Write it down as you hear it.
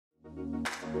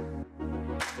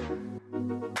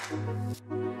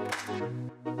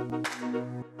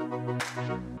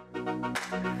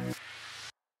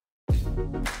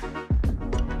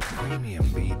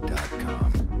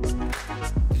Premiumbeat.com.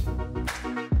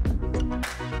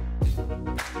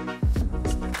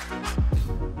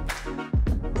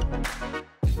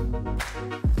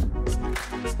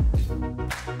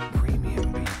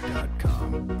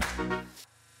 Premiumbeat.com.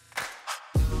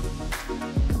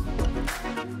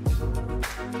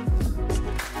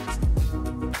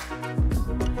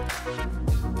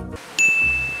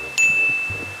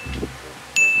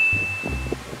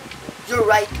 You're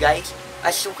right, guys.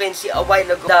 As you can see a while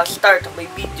ago, the start of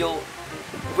my video,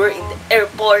 we're in the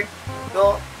airport,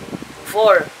 no,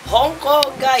 for Hong Kong,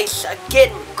 guys.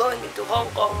 Again, going into Hong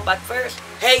Kong. But first,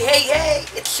 hey,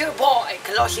 it's your boy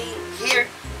Calosing here,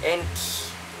 and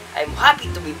I'm happy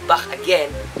to be back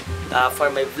again for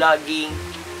my vlogging.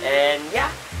 And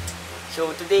yeah,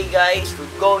 so today, guys, we're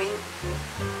going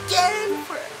again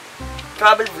for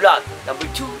travel vlog number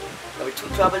two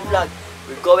travel vlog.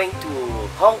 We're going to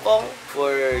Hong Kong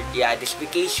for this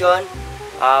vacation.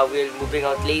 We'll moving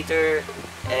out later,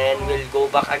 and we'll go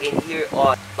back again here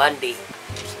on Monday.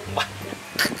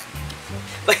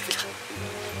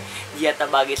 Di yata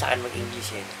bagay sa akin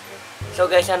mag-English eh. So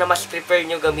guys, sana mas prepare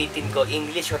nyo gamitin ko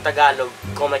English o Tagalog.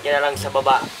 Comment nyo na lang sa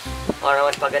baba para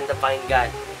mas maganda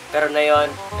pakinggan. Pero na yun,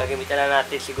 gagamitan na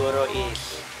natin siguro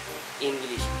is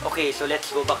English. Okay, so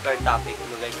let's go back to our topic,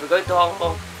 guys. We're going to Hong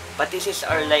Kong. But this is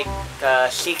our like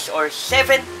 6th or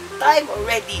 7th time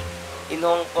already in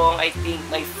Hong Kong. I think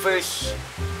my first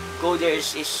go there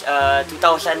is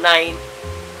 2009,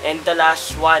 and the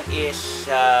last one is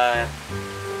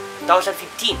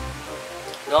 2015,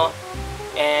 no?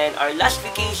 And our last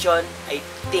vacation, I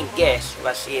think,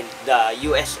 was in the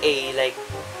USA, like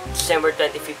December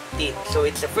 2015. So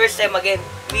it's the first time again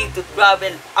we to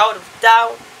travel out of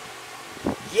town.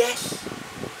 Yes,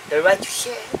 the right to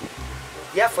share.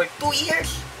 Yeah, for 2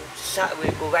 years,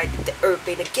 we'll go ride the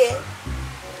airplane again.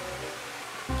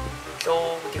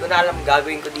 So, hindi ko na alam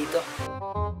gagawin ko dito.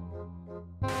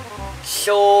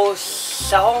 So,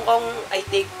 sa Hong Kong, I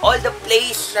think all the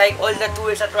place, like all the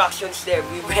tourist attractions there,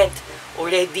 we went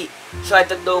already. So, I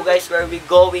don't know, guys, where we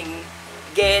going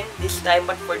again this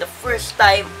time. But for the first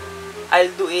time,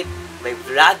 I'll do it by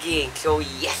vlogging. So,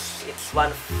 yes, it's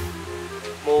one of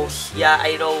most,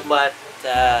 I know, but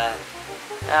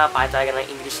pakita talaga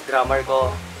ng English grammar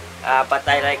ko, but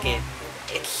I like it.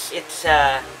 It's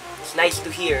nice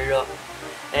to hear, no?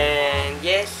 And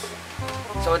yes,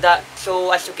 so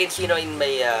as you can see, no, in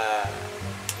my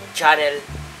channel,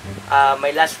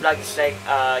 my last vlog is like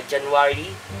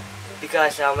January,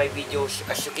 because my videos,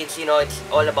 as you can see, no, it's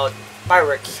all about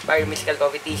fireworks, musical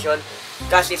competition,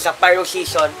 because it's a pyro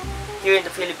season here in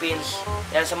the Philippines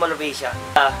and sa Malaysia.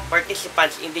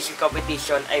 Participants in this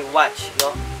competition I watch,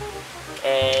 no?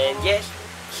 And yes,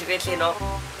 as you can see, no,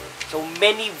 so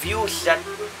many views that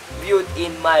viewed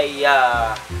in my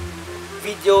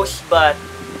videos, but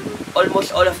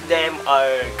almost all of them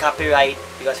are copyright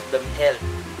because of the health.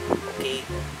 Okay,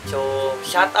 so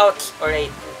shoutouts,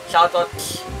 alright,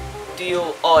 shoutouts to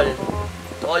you all,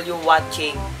 to all you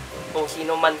watching. Kung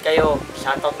sino man kayo,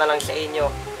 shoutout na lang sa inyo,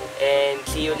 and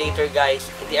see you later, guys,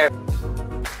 in the air.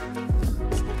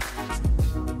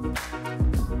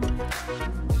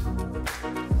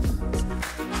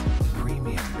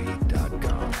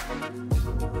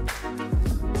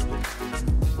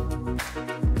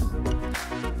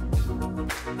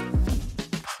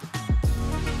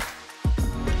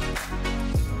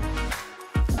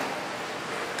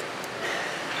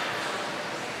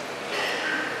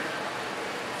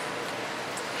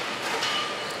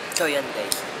 So yan,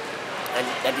 guys,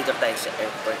 nandito tayo sa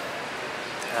airport.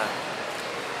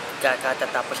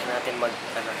 Katatapos na natin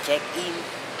check-in.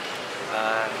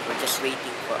 We're just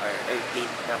waiting for our airplane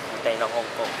na pupunta ng Hong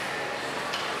Kong.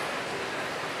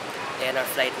 And our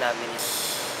flight namin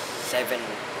is 7 in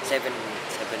the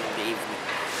evening.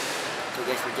 So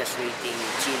guys, we're just waiting,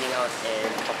 chilling out,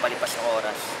 and papalipas ang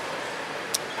oras.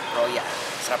 Oh yeah,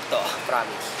 sarap to,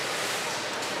 promise.